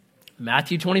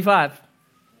Matthew 25.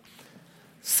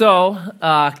 So,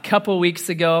 a couple weeks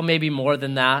ago, maybe more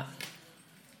than that,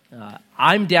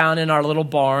 I'm down in our little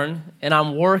barn, and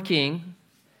I'm working,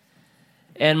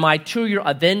 and my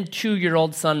then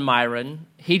two-year-old son, Myron,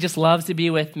 he just loves to be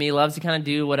with me, loves to kind of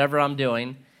do whatever I'm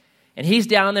doing, and he's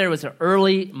down there. It was an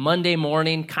early Monday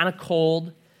morning, kind of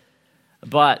cold,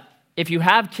 but if you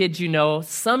have kids, you know,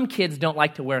 some kids don't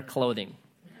like to wear clothing.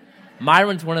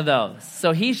 Myron's one of those.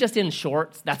 So he's just in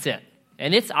shorts, that's it.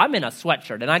 And I'm in a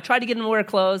sweatshirt, and I try to get him to wear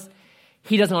clothes.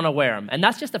 He doesn't want to wear them. And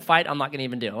that's just a fight I'm not going to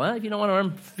even do. Well, if you don't want to wear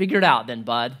them, figure it out then,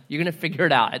 bud. You're going to figure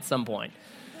it out at some point.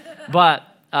 But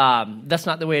that's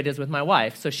not the way it is with my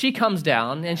wife. So she comes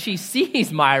down, and she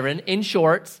sees Myron in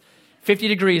shorts, 50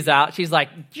 degrees out. She's like,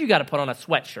 you got to put on a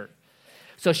sweatshirt.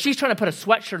 So she's trying to put a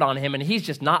sweatshirt on him, and he's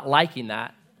just not liking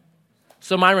that.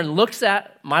 So Myron looks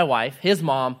at my wife, his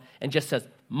mom, and just says,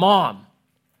 Mom,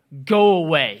 go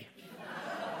away.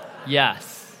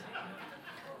 Yes.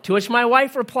 To which my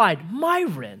wife replied,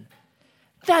 Myron,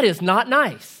 that is not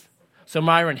nice. So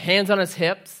Myron, hands on his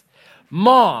hips,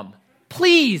 Mom,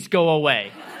 please go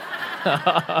away.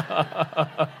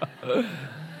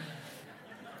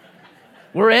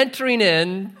 We're entering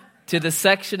in to the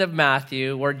section of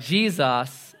Matthew where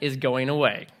Jesus is going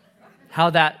away.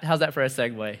 How's that for a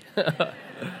segue?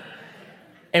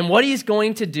 And what he's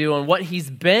going to do and what he's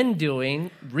been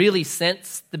doing really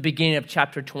since the beginning of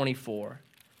chapter 24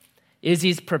 is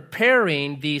he's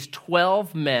preparing these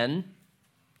 12 men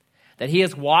that he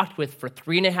has walked with for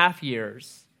 3.5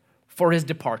 years for his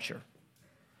departure.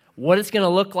 What it's going to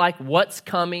look like, what's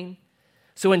coming.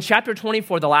 So in chapter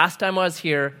 24, the last time I was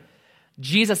here,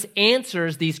 Jesus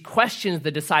answers these questions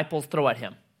the disciples throw at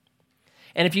him.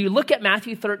 And if you look at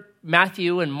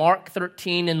Matthew and Mark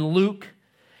 13 and Luke,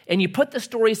 and you put the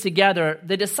stories together,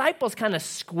 the disciples kind of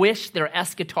squished their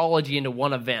eschatology into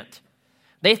one event.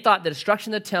 They thought the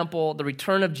destruction of the temple, the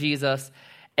return of Jesus,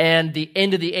 and the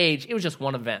end of the age, it was just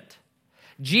one event.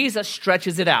 Jesus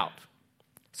stretches it out.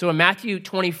 So in Matthew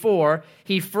 24,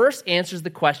 he first answers the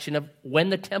question of when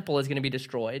the temple is going to be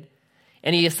destroyed,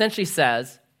 and he essentially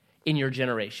says, in your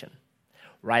generation.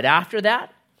 Right after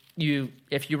that,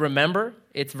 if you remember,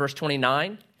 it's verse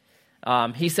 29.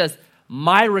 He says,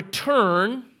 my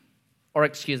return,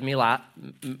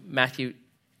 Matthew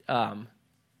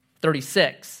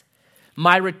 36,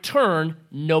 my return,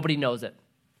 nobody knows it.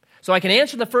 So I can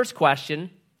answer the first question,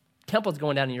 temple's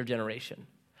going down in your generation.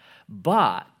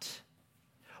 But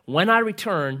when I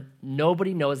return,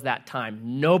 nobody knows that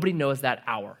time. Nobody knows that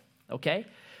hour, okay?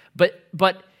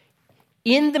 But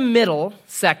in the middle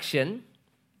section,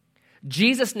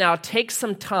 Jesus now takes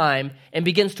some time and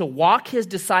begins to walk his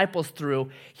disciples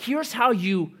through, here's how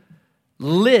you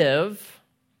live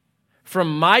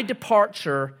from my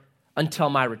departure until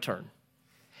my return.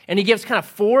 And he gives kind of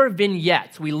 4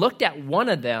 vignettes. We looked at one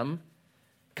of them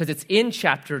because it's in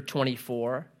chapter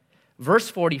 24, verse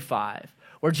 45,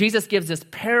 where Jesus gives this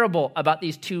parable about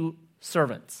these 2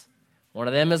 servants. One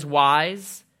of them is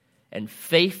wise and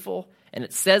faithful, and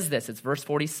it says this, it's verse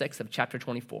 46 of chapter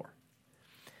 24.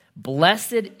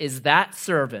 Blessed is that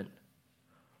servant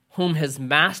whom his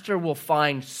master will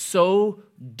find so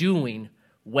doing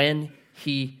when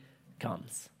he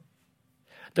comes.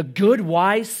 The good,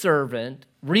 wise servant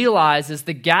realizes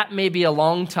the gap may be a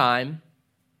long time,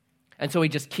 and so he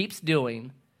just keeps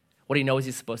doing what he knows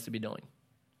he's supposed to be doing.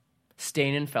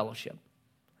 Staying in fellowship,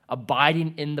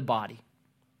 abiding in the body.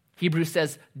 Hebrews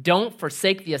says, don't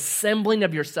forsake the assembling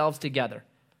of yourselves together,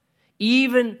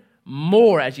 even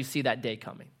more as you see that day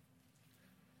coming.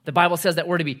 The Bible says that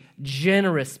we're to be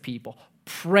generous people,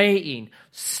 praying,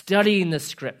 studying the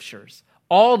scriptures,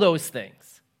 all those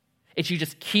things. It's you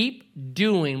just keep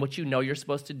doing what you know you're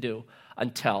supposed to do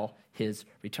until his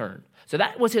return. So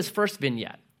that was his first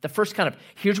vignette. The first kind of,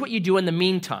 here's what you do in the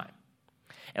meantime.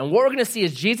 And what we're going to see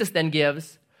is Jesus then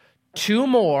gives 2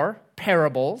 more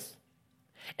parables,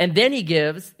 and then he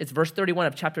gives, it's verse 31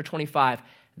 of chapter 25,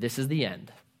 this is the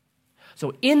end.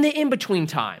 So in the in-between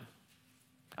time,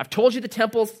 I've told you the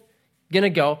temple's going to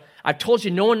go. I've told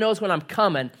you no one knows when I'm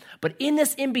coming. But in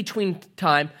this in-between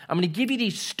time, I'm going to give you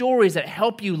these stories that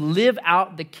help you live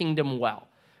out the kingdom well.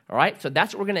 All right? So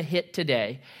that's what we're going to hit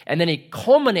today. And then he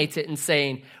culminates it in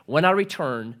saying, when I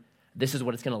return, this is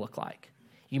what it's going to look like.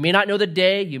 You may not know the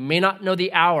day. You may not know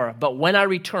the hour. But when I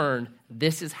return,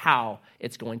 this is how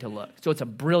it's going to look. So it's a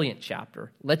brilliant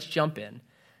chapter. Let's jump in.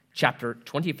 Chapter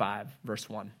 25, verse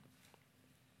 1.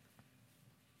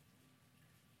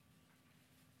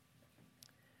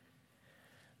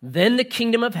 Then the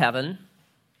kingdom of heaven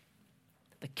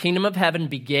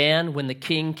began when the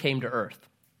king came to earth.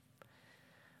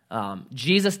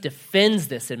 Jesus defends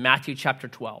this in Matthew chapter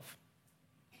 12.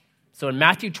 So in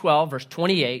Matthew 12, verse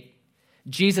 28,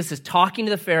 Jesus is talking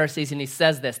to the Pharisees, and he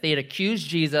says this. They had accused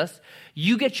Jesus,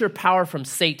 you get your power from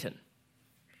Satan.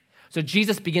 So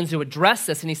Jesus begins to address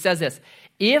this, and he says this,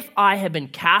 if I have been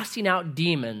casting out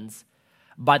demons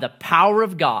by the power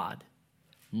of God,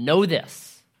 know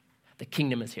this, the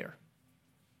kingdom is here.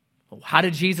 Well, how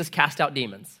did Jesus cast out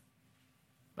demons?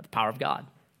 By the power of God.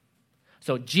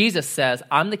 So Jesus says,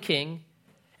 I'm the king,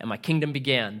 and my kingdom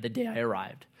began the day I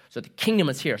arrived. So the kingdom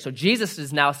is here. So Jesus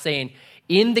is now saying,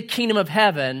 in the kingdom of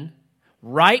heaven,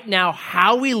 right now,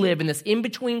 how we live in this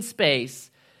in-between space,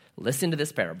 listen to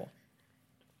this parable.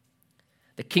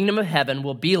 The kingdom of heaven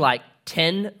will be like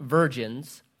 10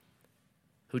 virgins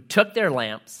who took their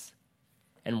lamps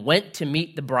and went to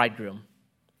meet the bridegroom.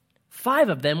 5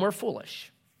 of them were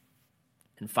foolish,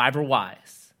 and 5 were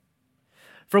wise.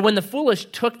 For when the foolish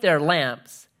took their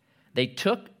lamps, they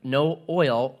took no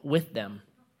oil with them.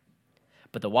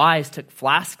 But the wise took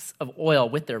flasks of oil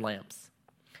with their lamps.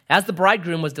 As the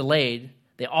bridegroom was delayed,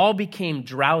 they all became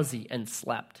drowsy and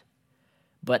slept.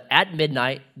 But at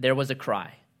midnight there was a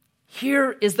cry,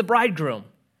 here is the bridegroom,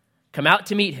 come out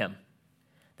to meet him.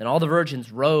 Then all the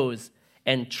virgins rose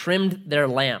and trimmed their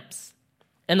lamps.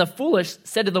 And the foolish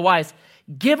said to the wise,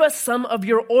 give us some of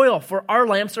your oil, for our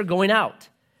lamps are going out.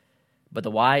 But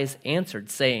the wise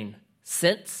answered, saying,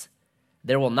 since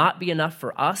there will not be enough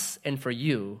for us and for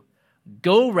you,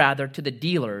 go rather to the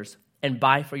dealers and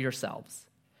buy for yourselves.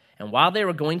 And while they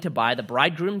were going to buy, the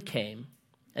bridegroom came,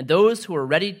 and those who were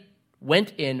ready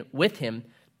went in with him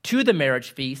to the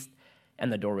marriage feast,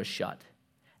 and the door was shut.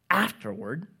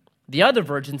 Afterward, the other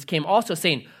virgins came also,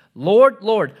 saying, Lord,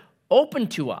 Lord, open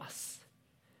to us.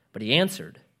 But he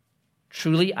answered,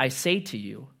 truly I say to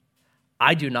you,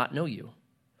 I do not know you.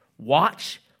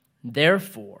 Watch,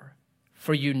 therefore,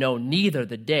 for you know neither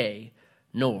the day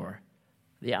nor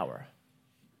the hour.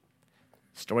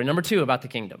 Story number 2 about the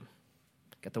kingdom.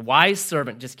 Got the wise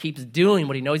servant just keeps doing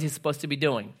what he knows he's supposed to be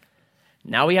doing.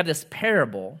 Now we have this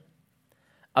parable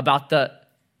about the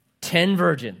 10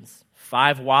 virgins,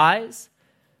 5 wise,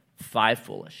 5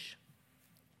 foolish.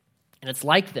 And it's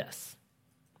like this.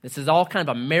 This is all kind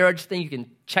of a marriage thing. You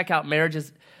can check out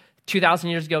marriages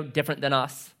 2,000 years ago, different than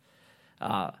us.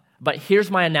 But here's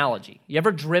my analogy. You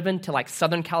ever driven to like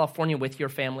Southern California with your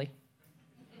family?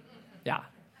 Yeah.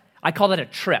 I call that a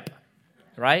trip,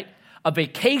 right? A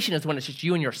vacation is when it's just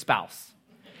you and your spouse.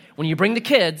 When you bring the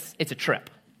kids, it's a trip.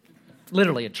 It's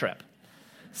literally a trip.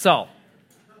 So,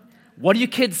 what are you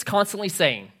kids constantly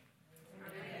saying?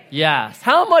 Yes.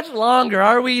 How much longer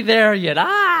are we there yet?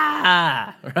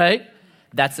 Right?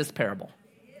 That's this parable.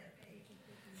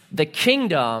 The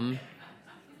kingdom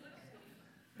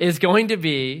is going to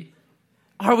be,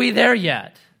 are we there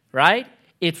yet? Right?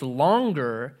 It's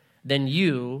longer than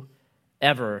you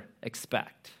ever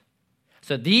expect.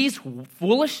 So these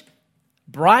foolish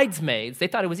bridesmaids, they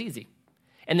thought it was easy.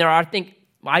 And there are,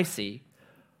 I see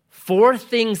 4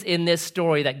 things in this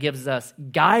story that gives us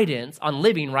guidance on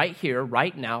living right here,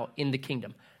 right now in the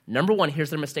kingdom. Number 1, here's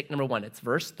their mistake number 1. It's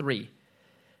verse 3.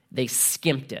 They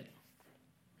skimped it.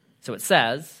 So it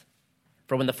says,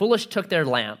 for when the foolish took their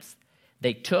lamps,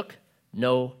 they took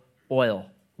no oil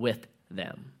with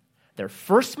them. Their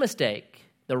first mistake,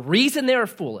 the reason they are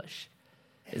foolish,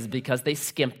 is because they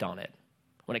skimped on it.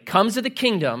 When it comes to the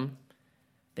kingdom,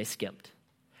 they skimped.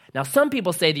 Now, some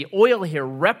people say the oil here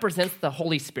represents the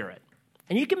Holy Spirit,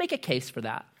 and you can make a case for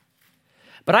that.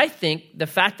 But I think the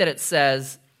fact that it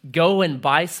says, go and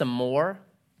buy some more,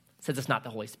 says it's not the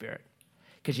Holy Spirit,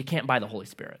 because you can't buy the Holy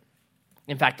Spirit.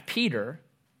 In fact, Peter,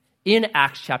 in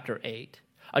Acts chapter 8,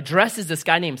 addresses this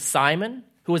guy named Simon,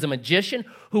 who was a magician,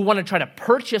 who wanted to try to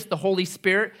purchase the Holy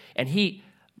Spirit, and he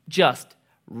just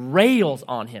rails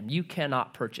on him. You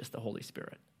cannot purchase the Holy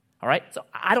Spirit. All right? So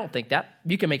I don't think that.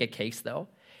 You can make a case, though.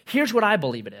 Here's what I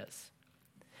believe it is.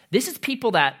 This is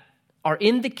people that are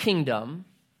in the kingdom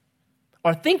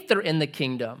or think they're in the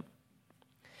kingdom.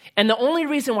 And the only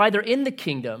reason why they're in the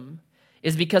kingdom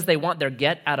is because they want their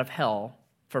get out of hell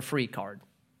for free card.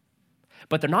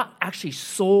 But they're not actually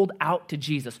sold out to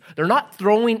Jesus. They're not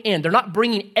throwing in. They're not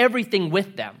bringing everything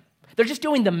with them. They're just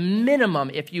doing the minimum,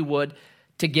 if you would,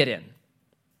 to get in.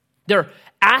 They'll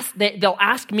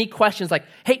ask me questions like,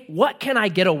 hey, what can I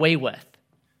get away with?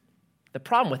 The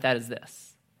problem with that is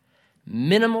this.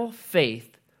 Minimal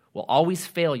faith will always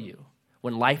fail you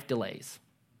when life delays.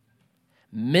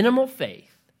 Minimal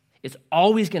faith is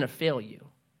always going to fail you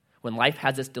when life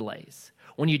has its delays.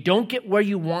 When you don't get where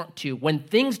you want to, when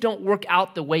things don't work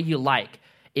out the way you like,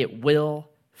 it will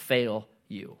fail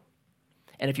you.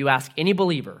 And if you ask any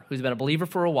believer who's been a believer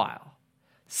for a while,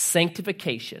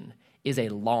 sanctification is a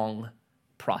long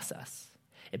process.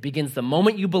 It begins the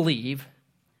moment you believe,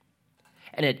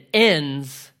 and it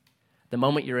ends the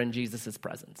moment you're in Jesus'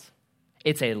 presence.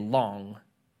 It's a long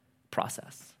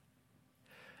process.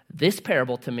 This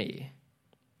parable, to me,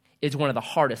 is one of the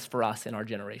hardest for us in our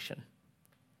generation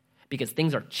because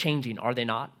things are changing, are they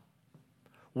not?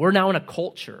 We're now in a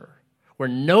culture where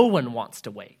no one wants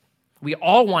to wait. We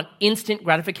all want instant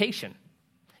gratification.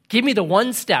 Give me the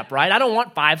one step, right? I don't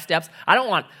want 5 steps. I don't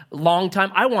want long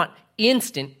time. I want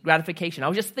instant gratification. I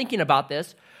was just thinking about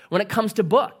this when it comes to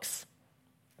books.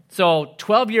 So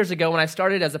 12 years ago when I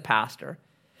started as a pastor,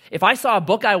 if I saw a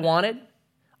book I wanted,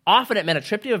 often it meant a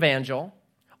trip to Evangel,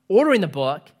 ordering the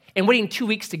book, and waiting 2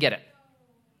 weeks to get it.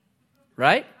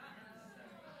 Right?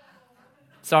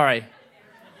 Sorry.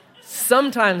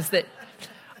 Sometimes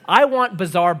I want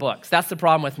bizarre books. That's the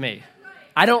problem with me.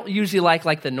 I don't usually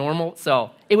like the normal,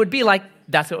 so it would be like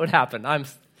that's what would happen.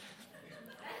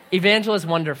 Evangel is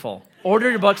wonderful. Order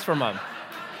your books from them.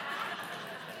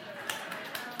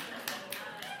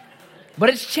 But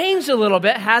it's changed a little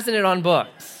bit, hasn't it, on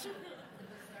books?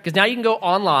 Because now you can go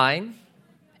online,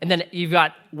 and then you've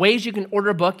got ways you can order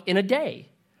a book in a day.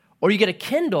 Or you get a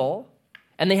Kindle,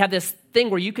 and they have this thing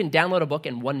where you can download a book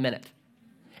in 1 minute.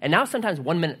 And now sometimes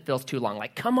 1 minute feels too long.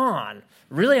 Like, come on,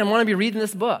 really? I want to be reading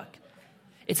this book.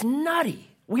 It's nutty.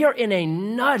 We are in a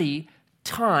nutty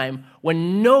time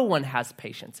when no one has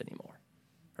patience anymore,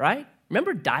 right?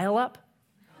 Remember dial-up?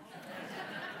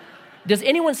 Does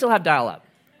anyone still have dial-up?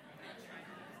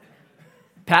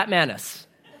 Pat Manis.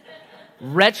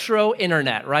 Retro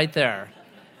internet right there.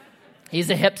 He's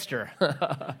a hipster.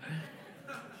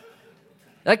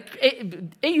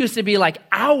 It used to be like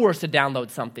hours to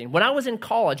download something. When I was in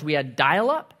college, we had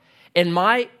dial-up, and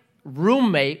my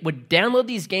roommate would download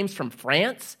these games from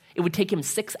France. It would take him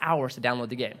 6 hours to download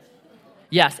the game.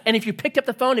 Yes, and if you picked up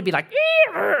the phone, it'd be like,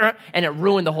 and it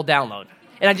ruined the whole download.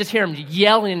 And I just hear him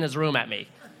yelling in his room at me.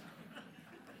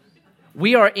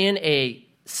 We are in a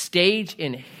stage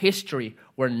in history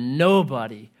where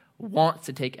nobody wants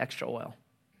to take extra oil.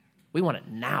 We want it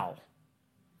now.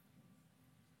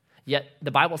 Yet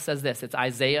the Bible says this. It's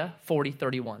Isaiah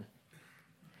 40:31.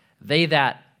 They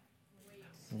that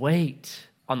wait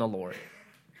on the Lord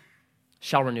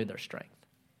shall renew their strength.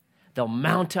 They'll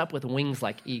mount up with wings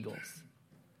like eagles.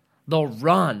 They'll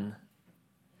run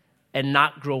and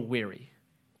not grow weary.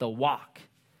 They'll walk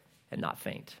and not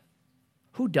faint.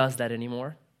 Who does that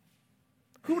anymore?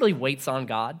 Who really waits on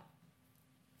God?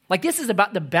 Like, this is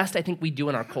about the best I think we do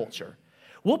in our culture.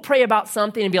 We'll pray about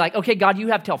something and be like, okay, God, you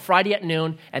have till Friday at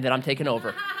noon, and then I'm taking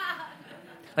over.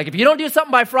 Like, if you don't do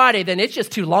something by Friday, then it's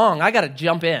just too long. I got to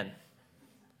jump in.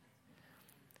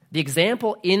 The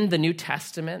example in the New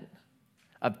Testament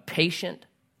of patient,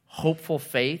 hopeful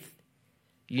faith,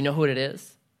 you know who it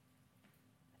is?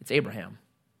 It's Abraham.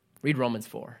 Read Romans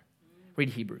 4. Read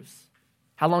Hebrews.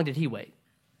 How long did he wait?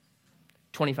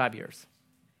 25 years.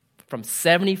 From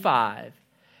 75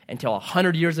 until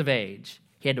 100 years of age,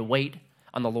 he had to wait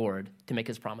on the Lord to make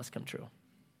his promise come true.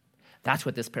 That's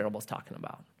what this parable is talking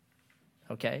about.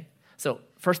 Okay? So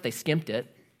first they skimped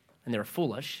it, and they were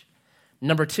foolish.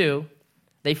 Number 2,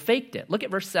 they faked it. Look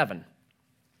at verse 7.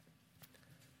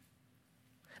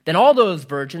 Then all those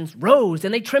virgins rose,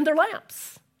 and they trimmed their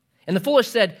lamps. And the foolish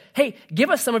said, hey,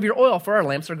 give us some of your oil, for our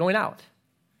lamps are going out.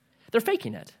 They're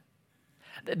faking it.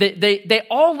 They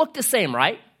all look the same,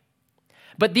 right?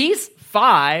 But these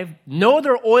 5 know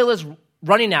their oil is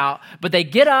running out, but they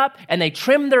get up and they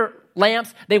trim their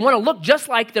lamps. They want to look just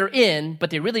like they're in, but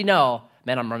they really know,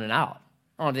 man, I'm running out.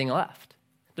 I don't have anything left.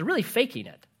 They're really faking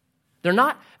it. They're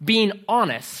not being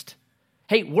honest.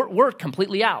 Hey, we're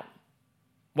completely out.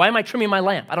 Why am I trimming my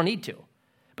lamp? I don't need to.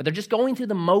 But they're just going through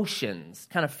the motions,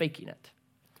 kind of faking it.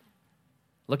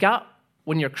 Look out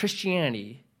when your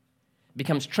Christianity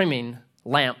becomes trimming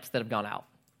lamps that have gone out.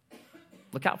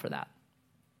 Look out for that.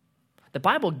 The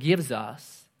Bible gives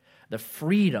us the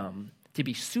freedom to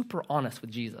be super honest with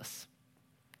Jesus.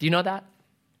 Do you know that?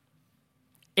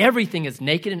 Everything is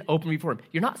naked and open before him.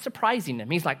 You're not surprising him.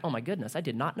 He's like, oh my goodness, I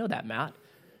did not know that, Matt.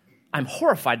 I'm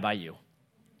horrified by you.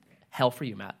 Hell for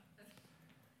you, Matt.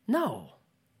 No.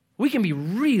 We can be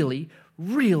really,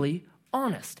 really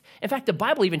honest. In fact, the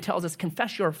Bible even tells us,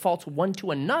 confess your faults one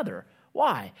to another.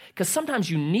 Why? Because sometimes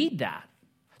you need that.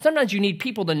 Sometimes you need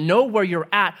people to know where you're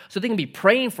at so they can be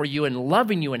praying for you and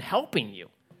loving you and helping you.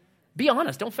 Be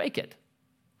honest. Don't fake it.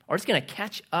 Or it's going to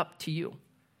catch up to you.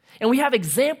 And we have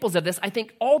examples of this, I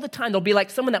think, all the time. There'll be like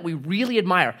someone that we really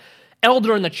admire,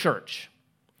 elder in the church,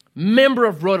 member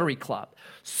of Rotary Club,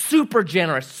 super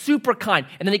generous, super kind,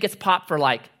 and then he gets popped for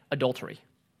like adultery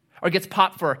or gets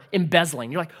popped for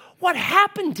embezzling. You're like, what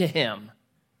happened to him?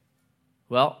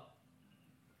 Well,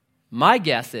 My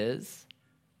guess is,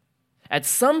 at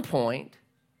some point,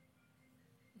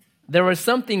 there was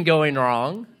something going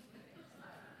wrong,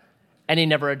 and he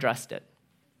never addressed it.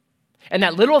 And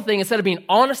that little thing, instead of being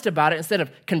honest about it, instead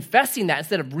of confessing that,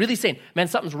 instead of really saying, man,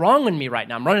 something's wrong with me right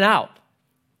now, I'm running out,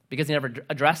 because he never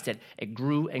addressed it, it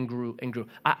grew and grew and grew.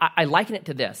 I liken it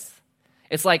to this.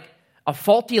 It's like a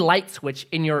faulty light switch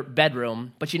in your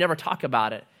bedroom, but you never talk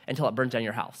about it until it burns down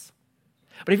your house.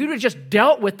 But if you would have just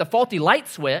dealt with the faulty light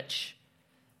switch,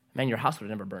 man, your house would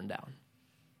have never burned down.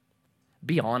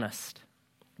 Be honest.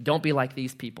 Don't be like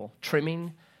these people,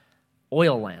 trimming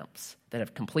oil lamps that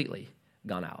have completely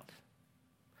gone out.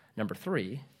 Number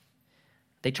 3,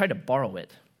 they tried to borrow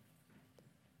it.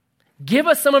 Give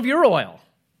us some of your oil.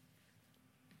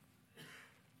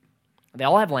 They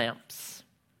all have lamps,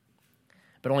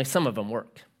 but only some of them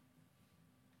work.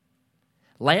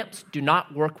 Lamps do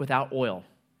not work without oil.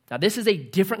 Now, this is a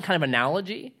different kind of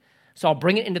analogy, so I'll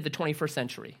bring it into the 21st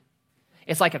century.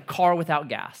 It's like a car without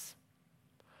gas.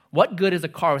 What good is a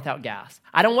car without gas?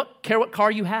 I don't care what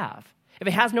car you have. If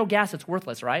it has no gas, it's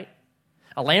worthless, right?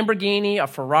 A Lamborghini, a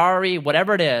Ferrari,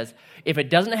 whatever it is, if it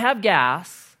doesn't have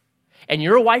gas and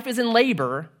your wife is in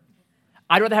labor,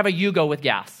 I'd rather have a Yugo with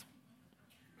gas.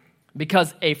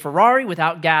 Because a Ferrari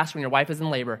without gas when your wife is in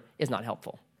labor is not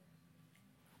helpful.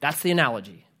 That's the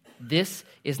analogy. This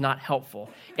is not helpful.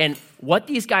 And what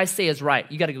these guys say is right.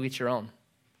 You got to go get your own.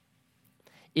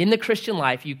 In the Christian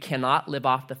life, you cannot live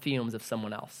off the fumes of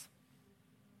someone else.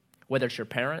 Whether it's your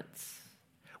parents,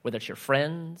 whether it's your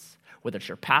friends, whether it's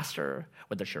your pastor,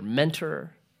 whether it's your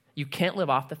mentor, you can't live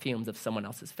off the fumes of someone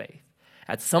else's faith.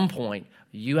 At some point,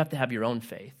 you have to have your own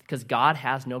faith because God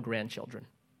has no grandchildren.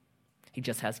 He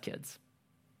just has kids.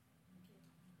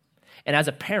 And as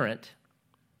a parent,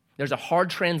 there's a hard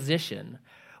transition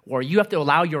where you have to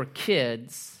allow your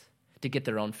kids to get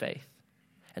their own faith.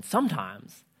 And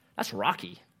sometimes that's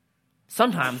rocky.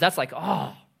 Sometimes that's like,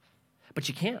 oh, but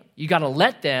you can't. You got to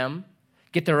let them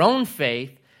get their own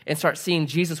faith and start seeing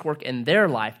Jesus work in their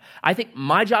life. I think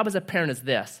my job as a parent is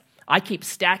this. I keep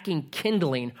stacking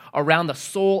kindling around the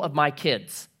soul of my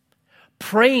kids,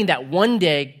 praying that one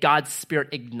day God's Spirit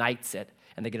ignites it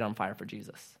and they get on fire for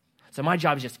Jesus. So my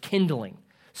job is just kindling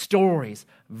stories,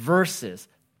 verses,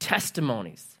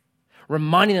 testimonies,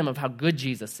 reminding them of how good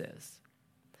Jesus is.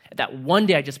 That one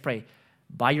day I just pray,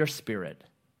 by your Spirit,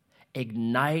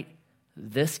 ignite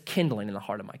this kindling in the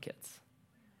heart of my kids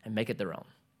and make it their own.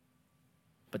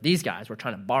 But these guys were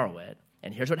trying to borrow it,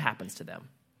 and here's what happens to them.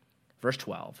 Verse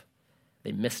 12,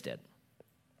 they missed it.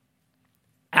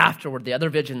 Afterward, the other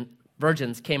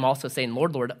virgins came also saying,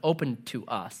 Lord, Lord, open to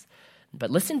us.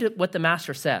 But listen to what the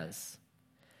master says.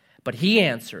 But he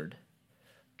answered,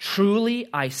 truly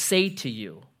I say to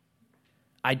you,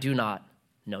 I do not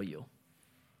know you.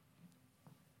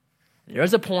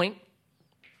 There's a point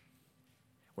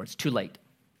where it's too late.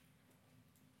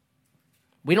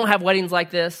 We don't have weddings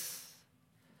like this,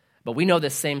 but we know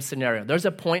this same scenario. There's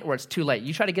a point where it's too late.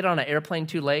 You try to get on an airplane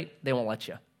too late, they won't let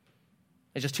you.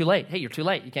 It's just too late. Hey, you're too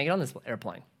late. You can't get on this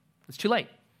airplane. It's too late.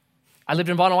 I lived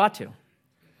in Vanuatu.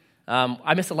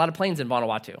 I missed a lot of planes in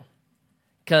Vanuatu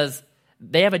because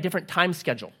they have a different time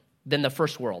schedule than the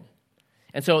first world.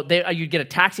 And so you'd get a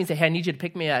taxi and say, hey, I need you to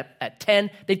pick me up at 10.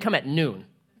 They'd come at noon.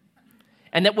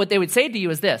 And that what they would say to you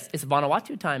is this, it's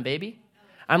Vanuatu time, baby.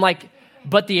 I'm like,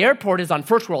 but the airport is on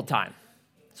first world time.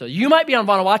 So you might be on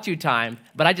Vanuatu time,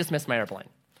 but I just missed my airplane.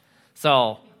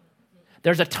 So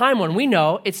there's a time when we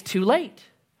know it's too late.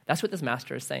 That's what this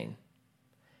master is saying.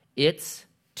 It's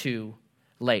too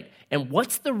late. And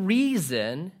what's the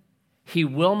reason he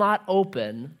will not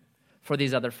open for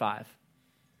these other 5?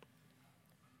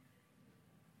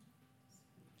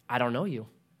 I don't know you.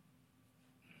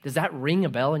 Does that ring a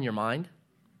bell in your mind?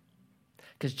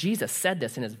 Because Jesus said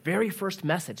this in his very first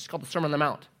message. It's called the Sermon on the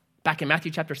Mount, back in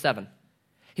Matthew chapter 7.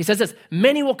 He says this,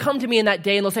 many will come to me in that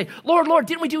day and they'll say, Lord, Lord,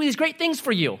 didn't we do these great things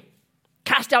for you?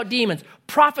 Cast out demons,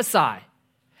 prophesy.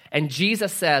 And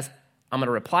Jesus says, I'm going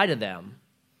to reply to them,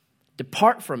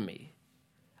 depart from me.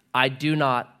 I do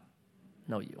not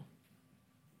know you.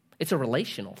 It's a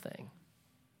relational thing.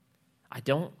 I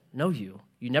don't know you.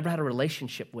 You never had a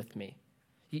relationship with me.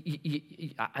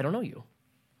 I don't know you.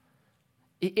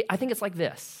 I think it's like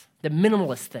this, the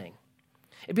minimalist thing.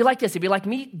 It'd be like this. It'd be like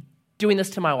me doing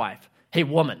this to my wife. Hey,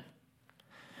 woman,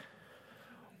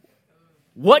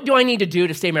 what do I need to do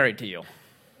to stay married to you?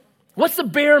 What's the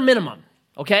bare minimum,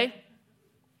 okay?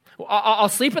 I'll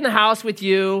sleep in the house with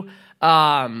you.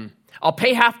 I'll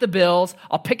pay half the bills.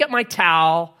 I'll pick up my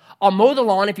towel. I'll mow the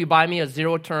lawn if you buy me a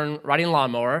zero-turn riding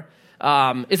lawnmower.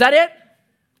 Is that it?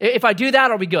 If I do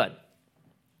that, I'll be good.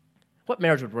 What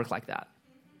marriage would work like that?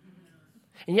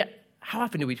 And yet, How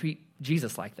often do we treat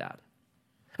Jesus like that?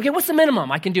 Okay, what's the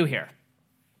minimum I can do here?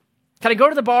 Can I go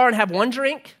to the bar and have one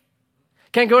drink?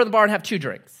 Can I go to the bar and have 2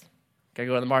 drinks? Can I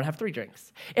go to the bar and have 3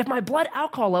 drinks? If my blood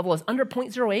alcohol level is under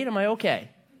 0.08, am I okay?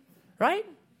 Right?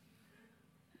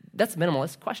 That's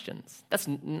minimalist questions. That's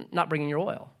not bringing your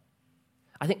oil.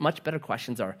 I think much better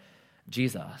questions are,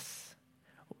 Jesus,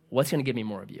 what's going to give me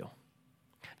more of you?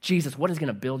 Jesus, what is going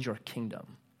to build your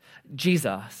kingdom?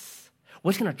 Jesus,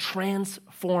 what's going to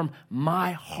transform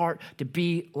my heart to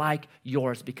be like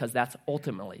yours? Because that's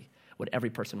ultimately what every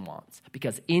person wants.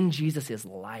 Because in Jesus is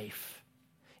life,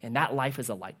 and that life is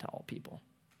a light to all people.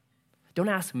 Don't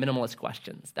ask minimalist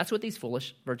questions. That's what these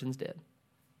foolish virgins did.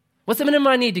 What's the minimum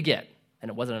I need to get? And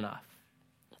it wasn't enough.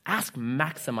 Ask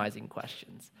maximizing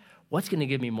questions. What's going to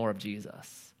give me more of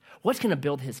Jesus? What's going to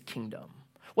build his kingdom?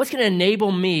 What's going to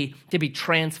enable me to be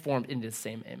transformed into the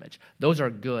same image? Those are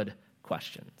good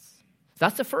questions.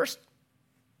 That's the first,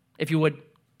 if you would,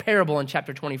 parable in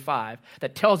chapter 25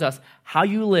 that tells us how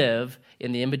you live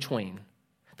in the in-between.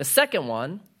 The second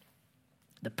one,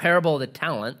 the parable of the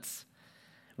talents,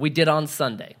 we did on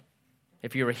Sunday.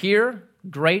 If you were here,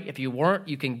 great. If you weren't,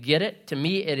 you can get it. To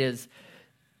me, it is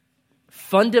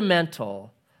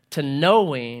fundamental to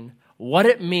knowing what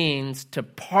it means to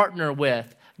partner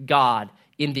with God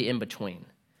in the in-between.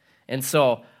 And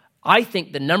so I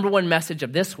think the number one message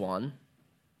of this one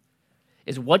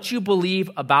is what you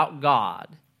believe about God,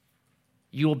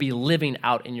 you will be living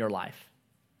out in your life.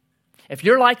 If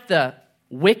you're like the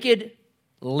wicked,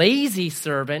 lazy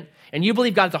servant, and you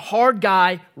believe God's a hard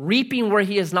guy, reaping where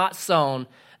he is not sown,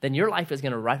 then your life is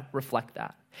going to reflect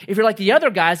that. If you're like the other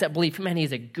guys that believe, man,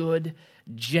 he's a good,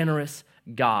 generous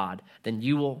God, then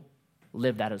you will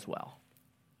live that as well.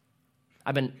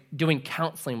 I've been doing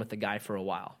counseling with the guy for a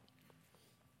while.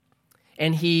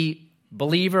 And he,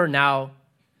 believer, now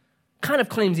kind of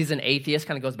claims he's an atheist,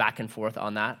 kind of goes back and forth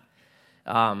on that.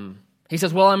 He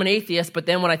says, well, I'm an atheist, but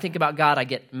then when I think about God, I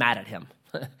get mad at him,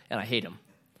 and I hate him.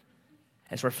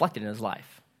 And it's reflected in his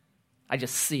life. I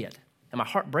just see it. And my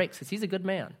heart breaks because he's a good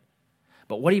man.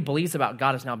 But what he believes about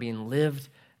God is now being lived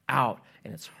out,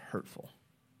 and it's hurtful.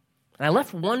 And I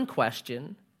left one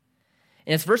question,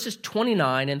 and it's verses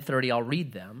 29 and 30. I'll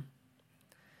read them.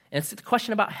 And it's the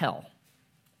question about hell.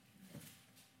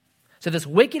 So this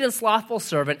wicked and slothful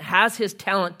servant has his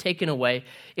talent taken away.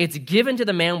 It's given to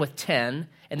the man with 10,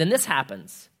 and then this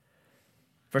happens.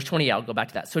 Verse 20, I'll go back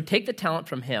to that. So take the talent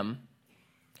from him.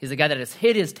 He's the guy that has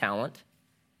hid his talent,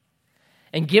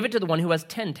 and give it to the one who has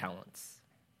 10 talents.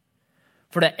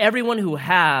 For to everyone who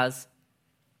has,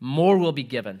 more will be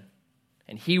given,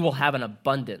 and he will have an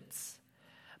abundance.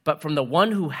 But from the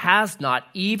one who has not,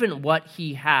 even what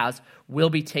he has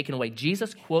will be taken away.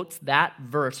 Jesus quotes that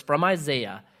verse from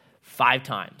Isaiah 5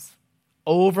 times,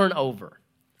 over and over.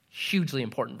 Hugely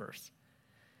important verse.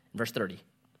 Verse 30.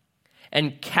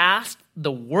 And cast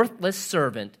the worthless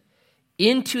servant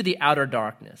into the outer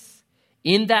darkness.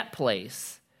 In that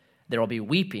place, there will be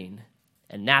weeping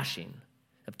and gnashing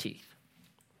of teeth.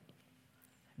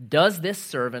 Does this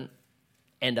servant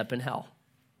end up in hell?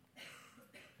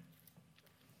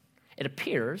 It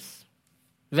appears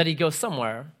that he goes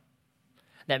somewhere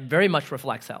that very much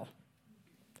reflects hell.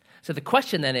 So the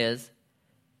question then is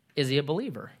he a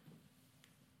believer?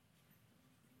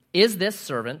 Is this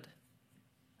servant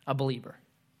a believer?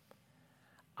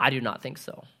 I do not think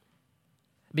so.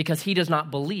 Because he does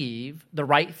not believe the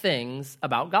right things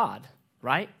about God,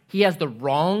 right? He has the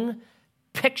wrong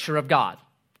picture of God.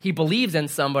 He believes in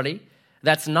somebody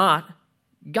that's not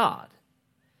God.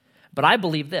 But I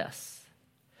believe this,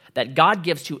 that God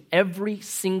gives to every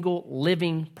single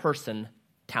living person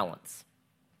talents,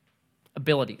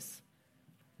 abilities,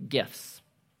 gifts.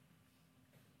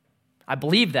 I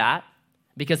believe that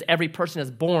because every person is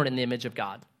born in the image of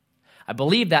God. I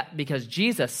believe that because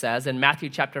Jesus says in Matthew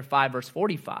chapter 5, verse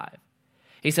 45,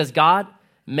 he says, God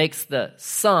makes the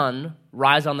sun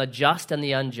rise on the just and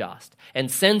the unjust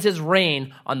and sends his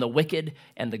rain on the wicked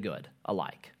and the good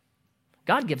alike.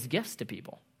 God gives gifts to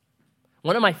people.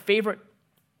 One of my favorite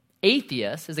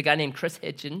atheists is a guy named Chris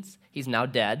Hitchens. He's now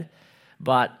dead,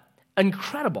 but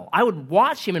incredible. I would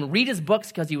watch him and read his books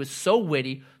because he was so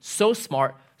witty, so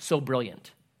smart, so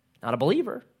brilliant. Not a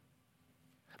believer,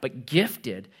 but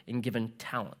gifted and given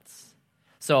talents.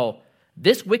 So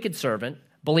this wicked servant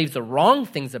believes the wrong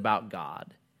things about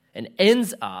God and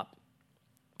ends up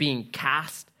being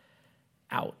cast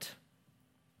out.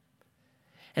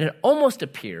 And it almost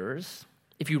appears,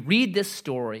 if you read this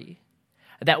story,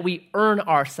 that we earn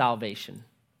our salvation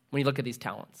when you look at these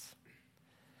talents.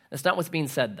 That's not what's being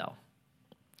said, though.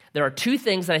 There are 2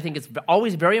 things that I think is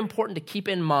always very important to keep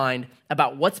in mind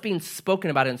about what's being spoken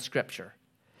about in Scripture.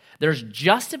 There's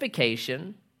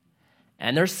justification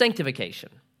and there's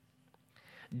sanctification.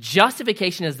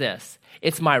 Justification is this.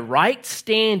 It's my right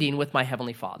standing with my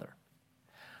Heavenly Father.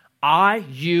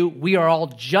 We are all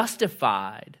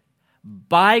justified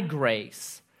by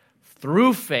grace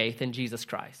through faith in Jesus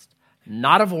Christ,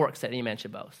 not of works that any man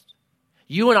should boast.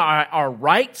 You and I, our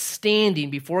right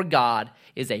standing before God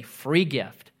is a free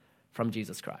gift from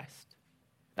Jesus Christ.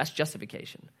 That's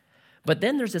justification. But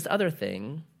then there's this other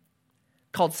thing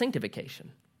called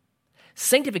sanctification.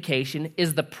 Sanctification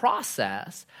is the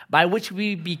process by which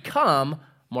we become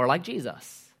more like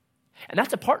Jesus. And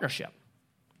that's a partnership.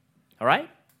 All right?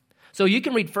 So you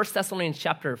can read 1 Thessalonians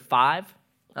chapter 5,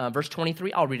 verse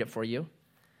 23. I'll read it for you.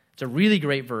 It's a really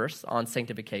great verse on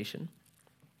sanctification.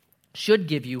 Should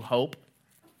give you hope.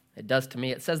 It does to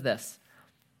me. It says this.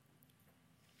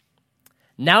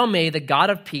 Now may the God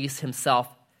of peace himself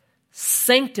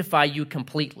sanctify you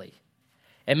completely.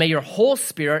 And may your whole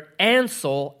spirit and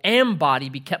soul and body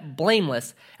be kept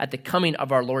blameless at the coming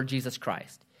of our Lord Jesus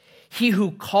Christ. He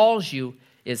who calls you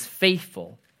is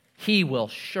faithful. He will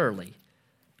surely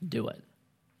do it.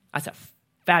 That's a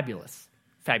fabulous,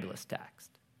 fabulous text.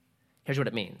 Here's what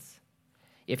it means.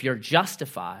 If you're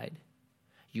justified,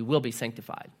 you will be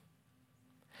sanctified.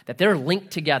 That they're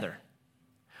linked together.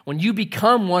 When you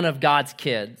become one of God's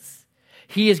kids,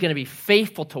 He is going to be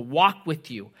faithful to walk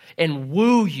with you and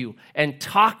woo you and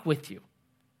talk with you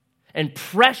and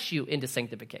press you into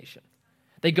sanctification.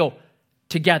 They go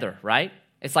together, right?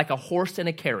 It's like a horse and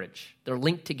a carriage. They're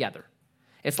linked together.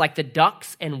 It's like the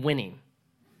ducks and winning.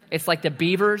 It's like the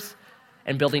beavers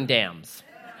and building dams,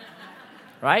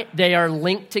 right? They are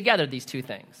linked together, these two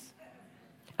things.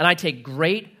 And I take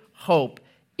great hope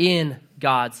in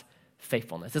God's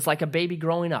faithfulness. It's like a baby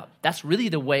growing up. That's really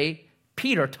the way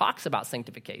Peter talks about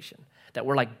sanctification, that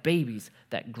we're like babies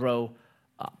that grow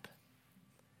up.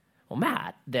 Well,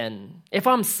 Matt, then if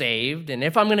I'm saved and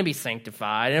if I'm going to be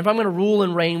sanctified and if I'm going to rule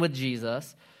and reign with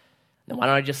Jesus, then why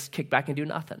don't I just kick back and do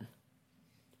nothing?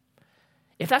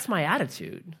 If that's my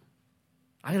attitude,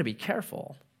 I got to be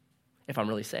careful if I'm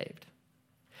really saved.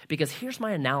 Because here's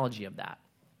my analogy of that.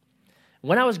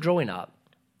 When I was growing up,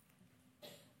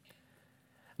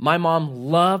 my mom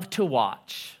loved to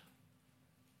watch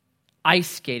ice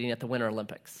skating at the Winter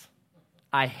Olympics.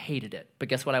 I hated it, but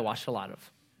guess what I watched a lot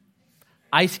of?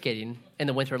 Ice skating in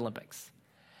the Winter Olympics.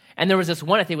 And there was this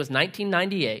one, I think it was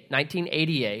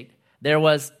 1988, there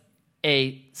was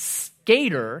a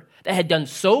skater that had done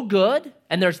so good,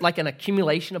 and there's like an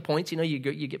accumulation of points, you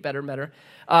get better and better,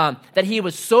 that he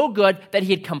was so good that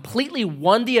he had completely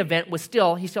won the event he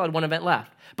still had one event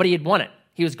left, but he had won it.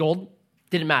 He was gold,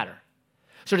 didn't matter.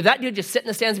 So did that dude just sit in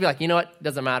the stands and be like, you know what,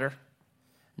 doesn't matter?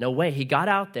 No way. He got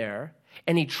out there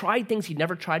and he tried things he'd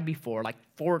never tried before, like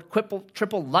triple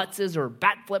lutzes or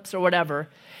bat flips or whatever.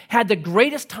 Had the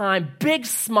greatest time, big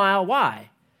smile. Why?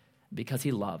 Because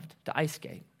he loved to ice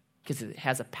skate, because he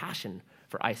has a passion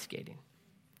for ice skating.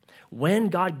 When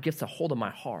God gets a hold of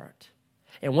my heart,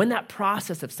 and when that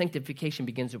process of sanctification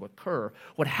begins to occur,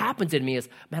 what happens in me is,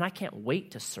 man, I can't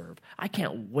wait to serve. I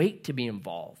can't wait to be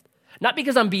involved. Not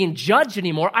because I'm being judged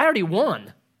anymore. I already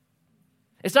won.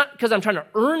 It's not because I'm trying to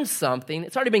earn something.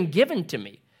 It's already been given to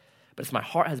me. But it's my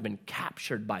heart has been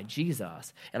captured by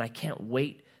Jesus, and I can't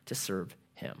wait to serve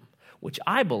him, which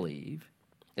I believe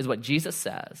is what Jesus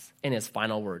says in his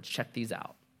final words. Check these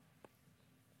out.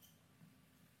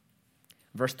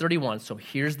 Verse 31, so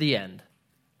here's the end.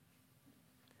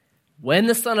 When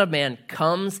the Son of Man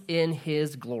comes in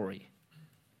his glory,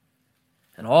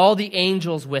 and all the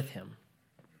angels with him,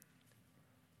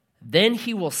 then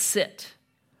he will sit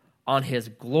on his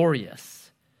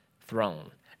glorious throne.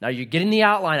 Now you're getting the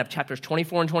outline of chapters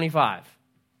 24 and 25.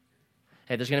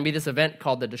 Hey, there's going to be this event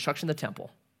called the destruction of the temple.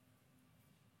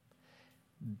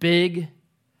 Big,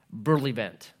 brutal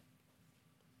event.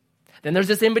 Then there's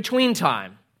this in-between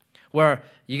time where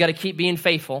you got to keep being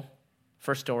faithful,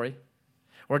 first story.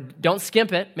 Or don't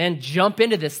skimp it, man, jump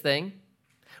into this thing.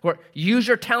 Or use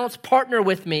your talents, partner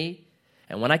with me,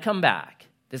 and when I come back,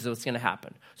 this is what's going to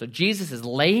happen. So Jesus is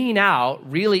laying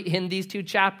out, really in these two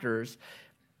chapters,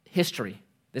 history.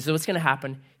 This is what's going to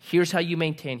happen. Here's how you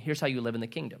maintain. Here's how you live in the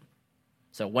kingdom.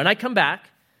 So when I come back,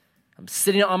 I'm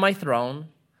sitting on my throne.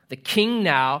 The king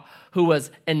now, who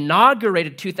was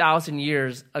inaugurated 2,000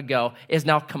 years ago, is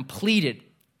now completed.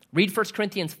 Read 1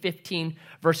 Corinthians 15,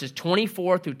 verses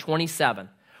 24 through 27,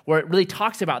 where it really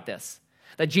talks about this,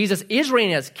 that Jesus is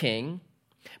reigning as king,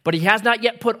 but he has not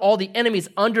yet put all the enemies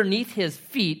underneath his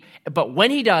feet. But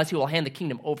when he does, he will hand the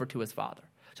kingdom over to his Father.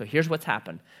 So here's what's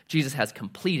happened. Jesus has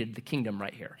completed the kingdom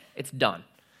right here. It's done.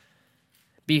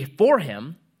 Before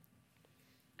him,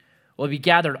 will be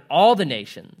gathered all the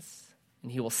nations,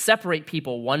 and he will separate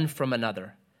people one from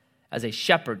another, as a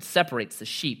shepherd separates the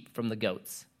sheep from the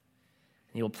goats.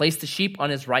 And he will place the sheep on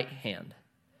his right hand,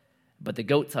 but the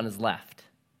goats on his left.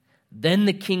 Then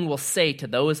the king will say to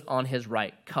those on his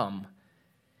right, "Come,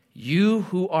 you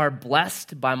who are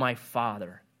blessed by my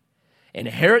Father,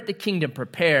 inherit the kingdom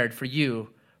prepared for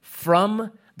you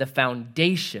from the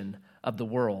foundation of the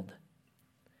world.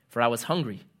 For I was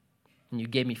hungry, and you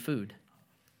gave me food.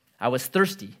 I was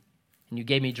thirsty, and you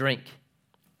gave me drink.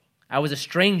 I was a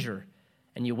stranger,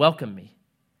 and you welcomed me.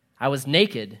 I was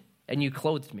naked, and you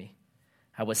clothed me.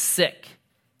 I was sick,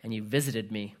 and you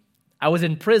visited me. I was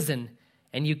in prison,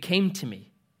 and you came to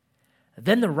me."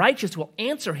 Then the righteous will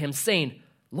answer him, saying,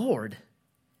 "Lord,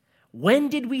 when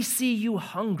did we see you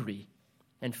hungry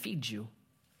and feed you,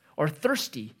 or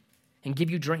thirsty and give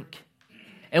you drink?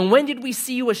 And when did we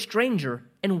see you a stranger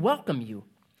and welcome you,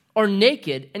 or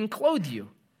naked and clothe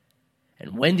you?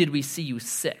 And when did we see you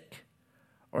sick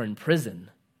or in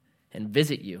prison and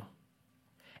visit you?"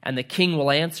 And the king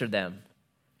will answer them,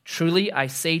 "Truly I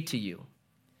say to you,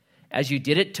 as you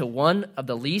did it to one of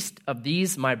the least of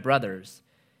these my brothers,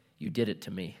 you did it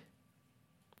to me."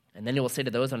 And then he will say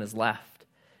to those on his left,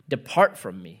 "Depart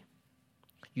from me,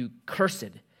 you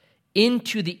cursed,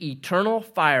 into the eternal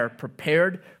fire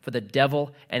prepared for the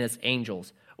devil and his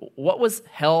angels." What was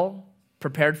hell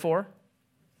prepared for?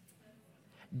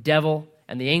 Devil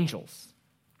and the angels.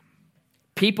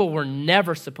 People were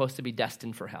never supposed to be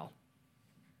destined for hell.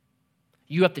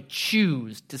 You have to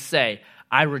choose to say,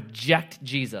 "I reject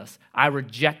Jesus. I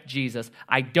reject Jesus.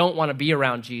 I don't want to be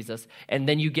around Jesus." And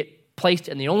then you get placed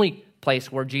in the only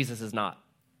place where Jesus is not.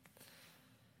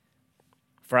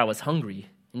 "For I was hungry,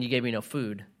 and you gave me no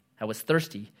food. I was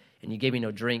thirsty, and you gave me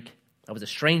no drink. I was a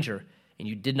stranger, and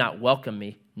you did not welcome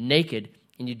me. Naked,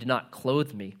 and you did not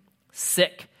clothe me.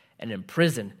 Sick and in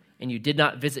prison, and you did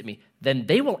not visit me." Then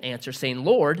they will answer, saying,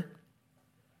 "Lord,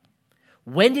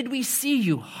 when did we see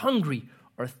you hungry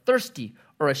or thirsty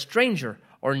or a stranger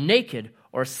or naked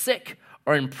or sick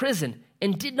or in prison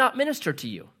and did not minister to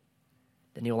you?"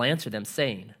 Then he will answer them,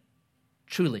 saying,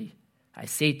 "Truly I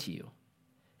say to you,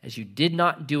 as you did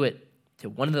not do it to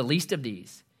one of the least of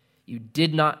these, you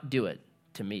did not do it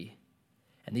to me."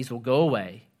 And these will go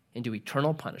away into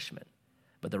eternal punishment,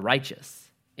 but the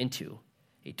righteous into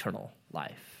eternal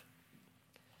life.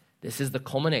 This is the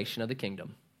culmination of the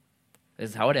kingdom. This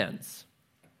is how it ends.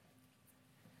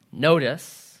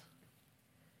 Notice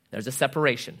there's a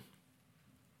separation.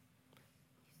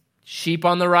 Sheep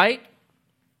on the right.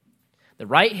 The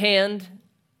right hand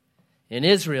in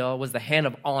Israel was the hand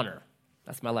of honor.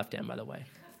 That's my left hand, by the way.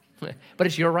 But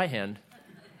it's your right hand.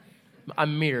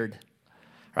 I'm mirrored.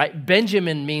 Right?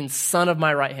 Benjamin means son of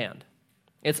my right hand.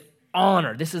 It's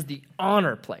honor. This is the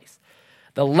honor place.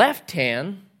 The left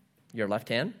hand, your left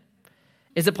hand,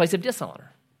 is a place of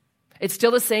dishonor. It's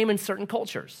still the same in certain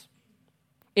cultures.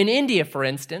 In India, for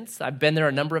instance, I've been there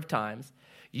a number of times,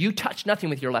 you touch nothing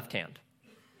with your left hand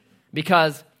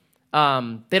because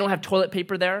they don't have toilet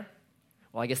paper there.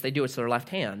 Well, I guess they do, it's their left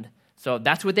hand. So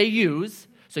that's what they use.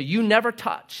 So you never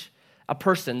touch a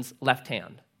person's left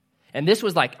hand. And this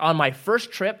was like on my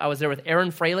first trip, I was there with Aaron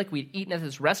Freilich. We'd eaten at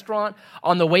this restaurant.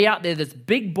 On the way out, there's this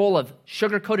big bowl of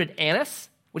sugar-coated anise,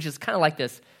 which is kind of like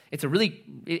this. It's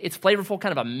flavorful,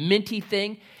 kind of a minty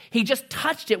thing. He just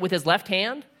touched it with his left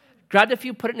hand, grabbed a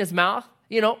few, put it in his mouth.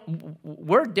 You know,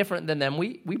 we're different than them.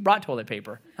 We brought toilet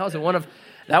paper.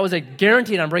 That was a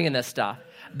guaranteed I'm bringing this stuff.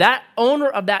 That owner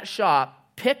of that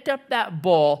shop picked up that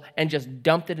bowl and just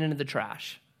dumped it into the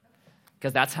trash.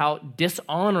 Because that's how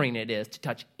dishonoring it is to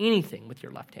touch anything with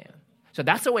your left hand. So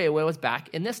that's the way it was back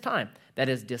in this time. That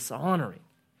is dishonoring.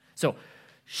 So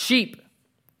sheep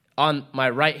on my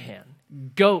right hand,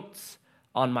 goats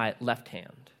on my left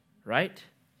hand, right?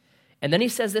 And then he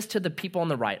says this to the people on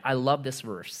the right. I love this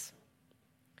verse.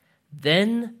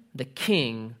 Then the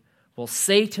king will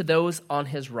say to those on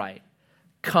his right,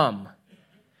 "Come,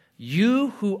 you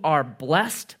who are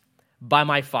blessed by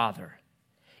my Father,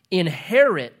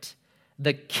 inherit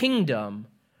the kingdom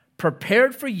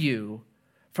prepared for you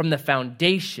from the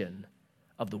foundation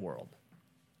of the world."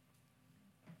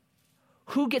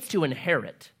 Who gets to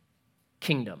inherit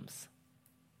kingdoms?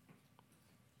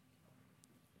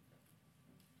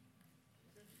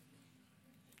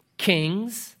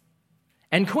 Kings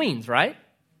and queens, right?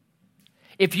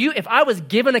 If I was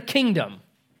given a kingdom,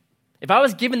 if I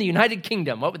was given the United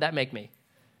Kingdom, what would that make me?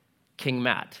 King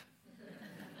Matt.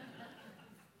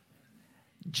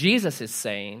 Jesus is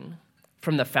saying,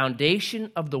 from the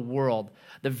foundation of the world,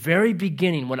 the very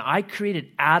beginning, when I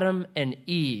created Adam and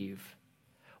Eve,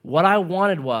 what I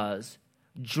wanted was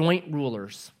joint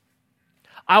rulers.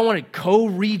 I wanted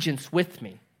co-regents with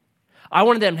me. I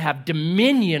wanted them to have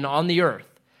dominion on the earth.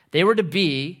 They were to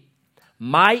be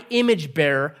my image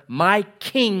bearer, my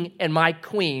king and my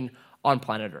queen on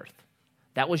planet Earth.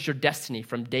 That was your destiny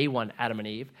from day one, Adam and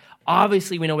Eve.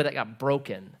 Obviously, we know where that got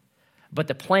broken, but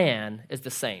the plan is the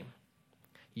same.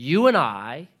 You and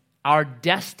I, our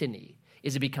destiny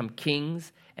is to become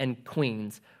kings and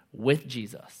queens with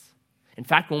Jesus. In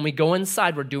fact, when we go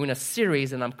inside, we're doing a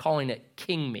series, and I'm calling it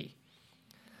King Me.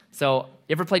 So,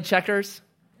 you ever played checkers?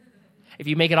 If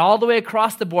you make it all the way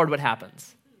across the board, what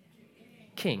happens?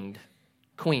 Kinged,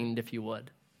 queened, if you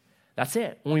would. That's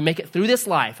it. When we make it through this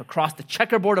life, across the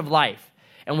checkerboard of life,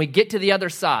 and we get to the other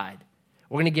side,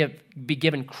 we're going to be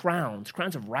given crowns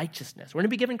of righteousness. We're going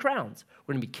to be given crowns.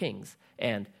 We're going to be kings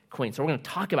and queens. So we're going to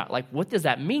talk about, what does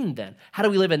that mean then? How do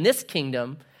we live in this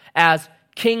kingdom as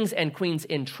kings and queens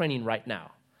in training right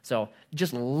now? So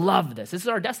just love this. This is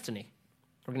our destiny.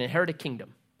 We're going to inherit a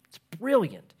kingdom. It's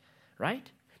brilliant,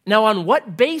 right? Now, on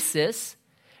what basis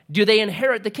do they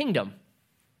inherit the kingdom?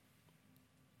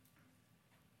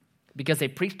 Because they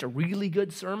preached a really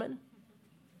good sermon?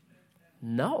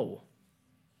 No.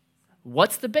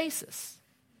 What's the basis?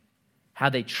 How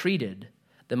they treated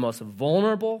the most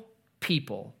vulnerable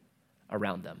people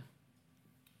around them.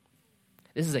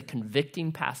 This is a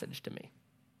convicting passage to me.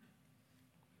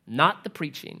 Not the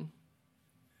preaching,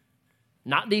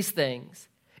 not these things.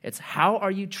 It's how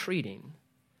are you treating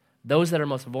those that are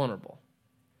most vulnerable,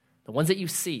 the ones that you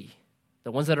see,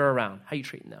 the ones that are around, how are you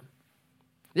treating them?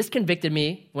 This convicted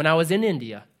me when I was in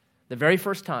India the very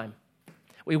first time.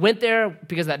 We went there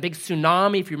because of that big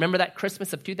tsunami, if you remember that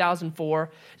Christmas of 2004.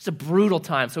 It's a brutal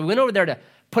time. So we went over there to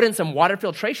put in some water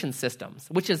filtration systems,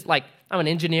 which is like, I'm an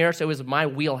engineer, so it was my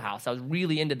wheelhouse. I was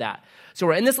really into that. So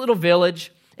we're in this little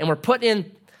village, and we're putting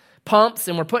in pumps,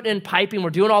 and we're putting in piping, we're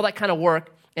doing all that kind of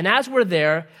work. And as we're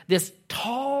there, this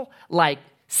tall,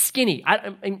 skinny,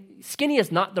 skinny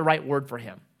is not the right word for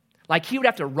him. He would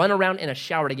have to run around in a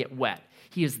shower to get wet.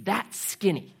 He is that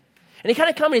skinny. And he kind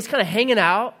of come and he's kind of hanging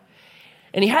out.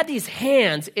 And he had these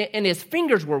hands, and his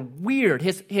fingers were weird.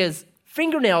 His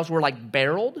fingernails were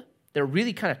barreled. They're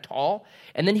really kind of tall.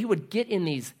 And then he would get in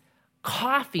these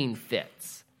coughing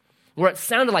fits where it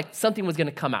sounded like something was going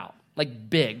to come out,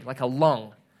 big, like a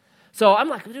lung. So I'm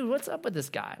like, dude, what's up with this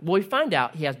guy? Well, we find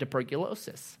out he has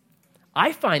tuberculosis.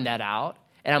 I find that out,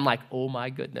 and I'm like, oh my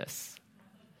goodness.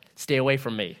 Stay away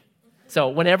from me. So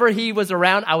whenever he was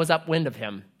around, I was upwind of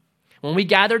him. When we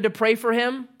gathered to pray for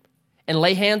him and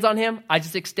lay hands on him, I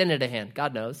just extended a hand.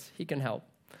 God knows, he can help,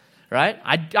 right?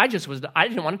 I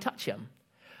didn't want to touch him.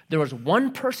 There was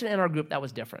one person in our group that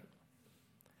was different.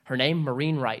 Her name,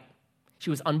 Maureen Wright. She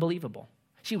was unbelievable.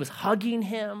 She was hugging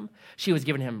him. She was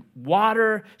giving him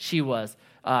water. She was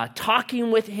talking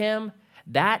with him.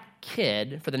 That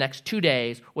kid, for the next 2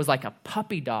 days, was like a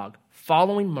puppy dog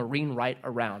following Maureen Wright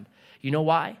around. You know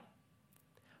why?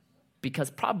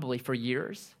 Because probably for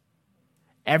years,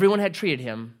 everyone had treated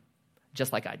him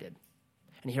just like I did.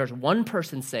 And he hears one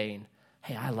person saying,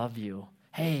 hey, I love you.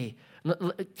 Hey,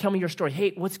 tell me your story.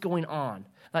 Hey, what's going on?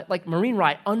 Like Maureen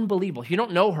Wright, unbelievable. If you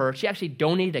don't know her, she actually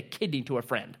donated a kidney to a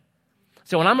friend.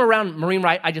 So when I'm around Maureen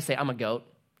Wright, I just say, I'm a goat.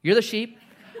 You're the sheep.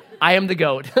 I am the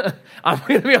goat. I'm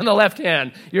going to be on the left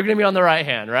hand. You're going to be on the right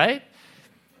hand, right?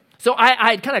 So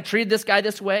I kind of treated this guy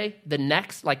this way. The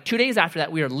next, 2 days after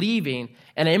that, we were leaving,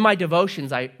 and in my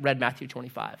devotions, I read Matthew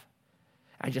 25.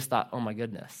 I just thought, oh my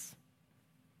goodness.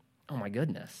 Oh my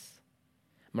goodness.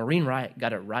 Maureen Wright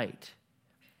got it right.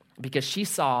 Because she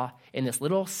saw in this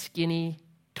little skinny,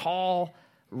 tall,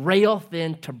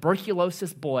 rail-thin,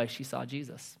 tuberculosis boy, she saw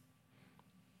Jesus.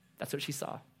 That's what she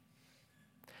saw.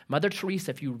 Mother Teresa,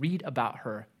 if you read about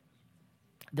her,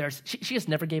 she just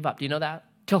never gave up. Do you know that?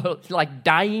 Till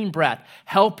dying breath,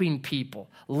 helping people,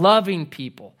 loving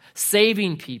people,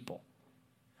 saving people.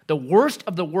 The worst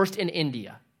of the worst in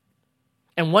India.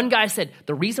 And one guy said,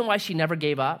 the reason why she never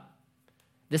gave up,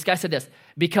 this guy said this,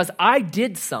 because I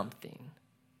did something,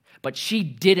 but she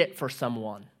did it for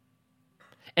someone.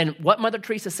 And what Mother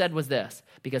Teresa said was this,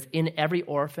 because in every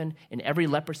orphan, in every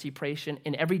leprosy patient,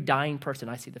 in every dying person,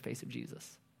 I see the face of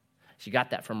Jesus. She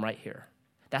got that from right here.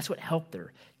 That's what helped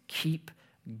her keep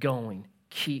going,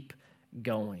 keep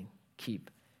going,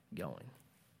 keep going.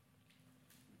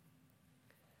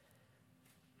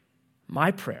 My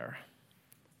prayer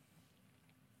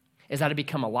is that I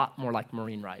become a lot more like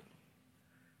Maureen Wright.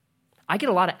 I get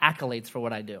a lot of accolades for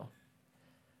what I do.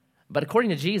 But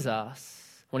according to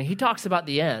Jesus, when he talks about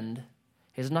the end,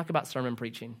 he doesn't talk about sermon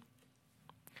preaching.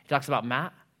 He talks about,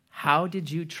 Matt, how did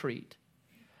you treat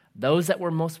those that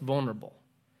were most vulnerable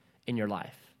in your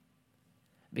life?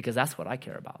 Because that's what I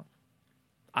care about.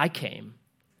 I came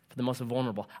for the most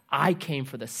vulnerable. I came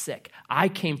for the sick. I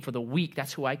came for the weak.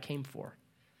 That's who I came for,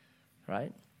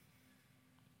 right?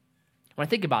 When I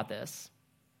think about this,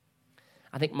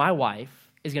 I think my wife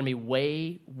is going to be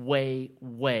way, way,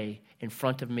 way in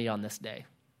front of me on this day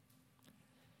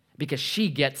because she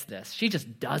gets this. She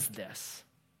just does this.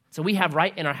 So we have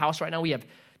right in our house right now, we have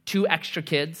 2 extra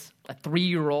kids, a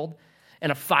 3-year-old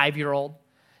and a 5-year-old.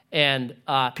 And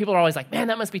people are always like, man,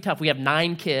 that must be tough. We have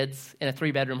 9 kids in a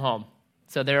 3-bedroom home.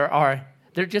 So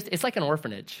it's like an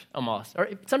orphanage almost. Or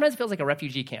sometimes it feels like a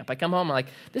refugee camp. I come home, I'm like,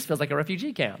 this feels like a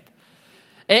refugee camp.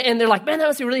 And they're like, man, that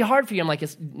must be really hard for you. I'm like,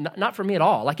 it's not for me at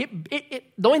all. Like the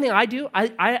only thing I do,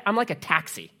 I'm like a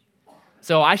taxi.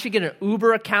 So I should get an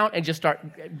Uber account and just start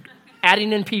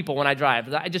adding in people when I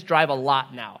drive. I just drive a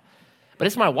lot now. But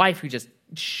it's my wife who just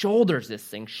shoulders this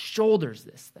thing.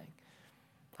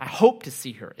 I hope to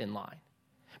see her in line.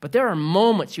 But there are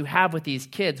moments you have with these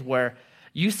kids where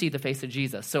you see the face of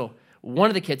Jesus. So one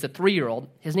of the kids, a 3-year-old,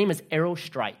 his name is Arrow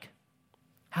Strike.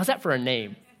 How's that for a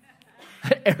name?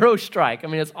 Arrow Strike. I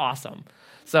mean, it's awesome.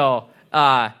 So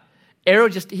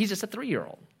he's just a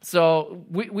 3-year-old. So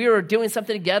we were doing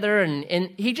something together, and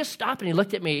he just stopped, and he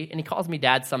looked at me, and he calls me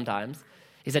Dad sometimes.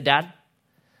 He said, Dad?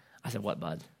 I said, what,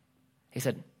 bud? He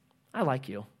said, I like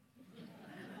you.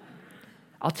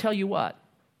 I'll tell you what.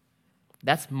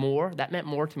 That meant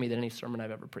more to me than any sermon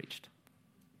I've ever preached.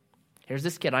 Here's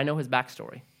this kid. I know his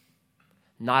backstory.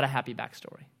 Not a happy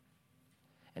backstory.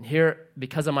 And here,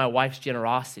 because of my wife's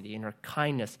generosity and her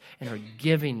kindness and her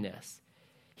givingness,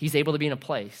 he's able to be in a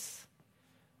place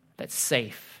that's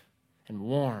safe and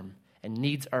warm and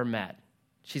needs are met.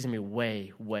 She's going to be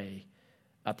way, way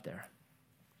up there.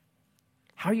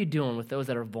 How are you doing with those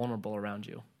that are vulnerable around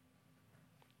you?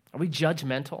 Are we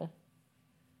judgmental?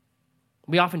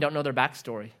 We often don't know their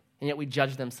backstory, and yet we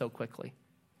judge them so quickly.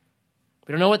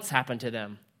 We don't know what's happened to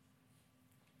them.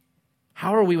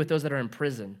 How are we with those that are in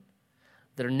prison,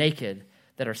 that are naked,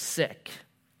 that are sick?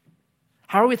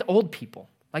 How are we with old people?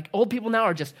 Like, old people now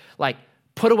are just, like,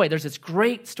 put away. There's this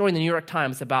great story in the New York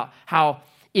Times about how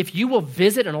if you will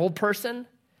visit an old person,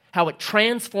 how it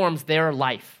transforms their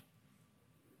life.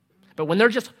 But when they're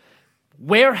just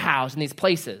warehoused in these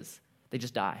places, they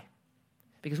just die.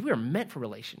 Because we are meant for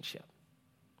relationship.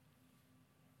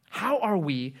 How are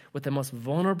we with the most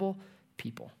vulnerable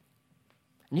people?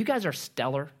 And you guys are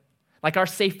stellar. Like our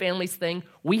Safe Families thing,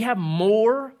 we have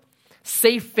more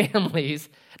safe families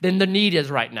than the need is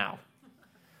right now.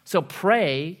 So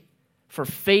pray for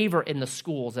favor in the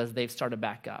schools as they've started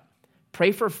back up.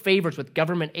 Pray for favors with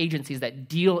government agencies that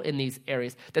deal in these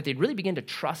areas, that they really begin to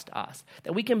trust us,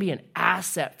 that we can be an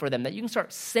asset for them, that you can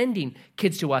start sending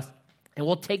kids to us, and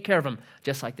we'll take care of them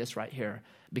just like this right here,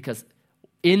 because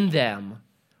in them,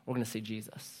 we're going to see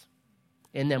Jesus.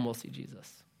 In them, we'll see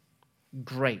Jesus.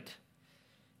 Great,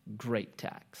 great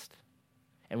text.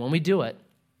 And when we do it,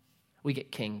 we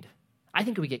get kinged. I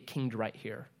think we get kinged right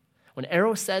here. When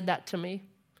Arrow said that to me,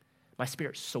 my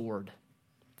spirit soared.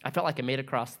 I felt like I made it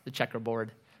across the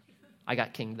checkerboard. I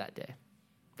got kinged that day.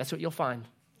 That's what you'll find.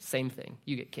 Same thing.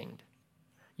 You get kinged.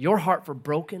 Your heart for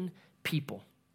broken people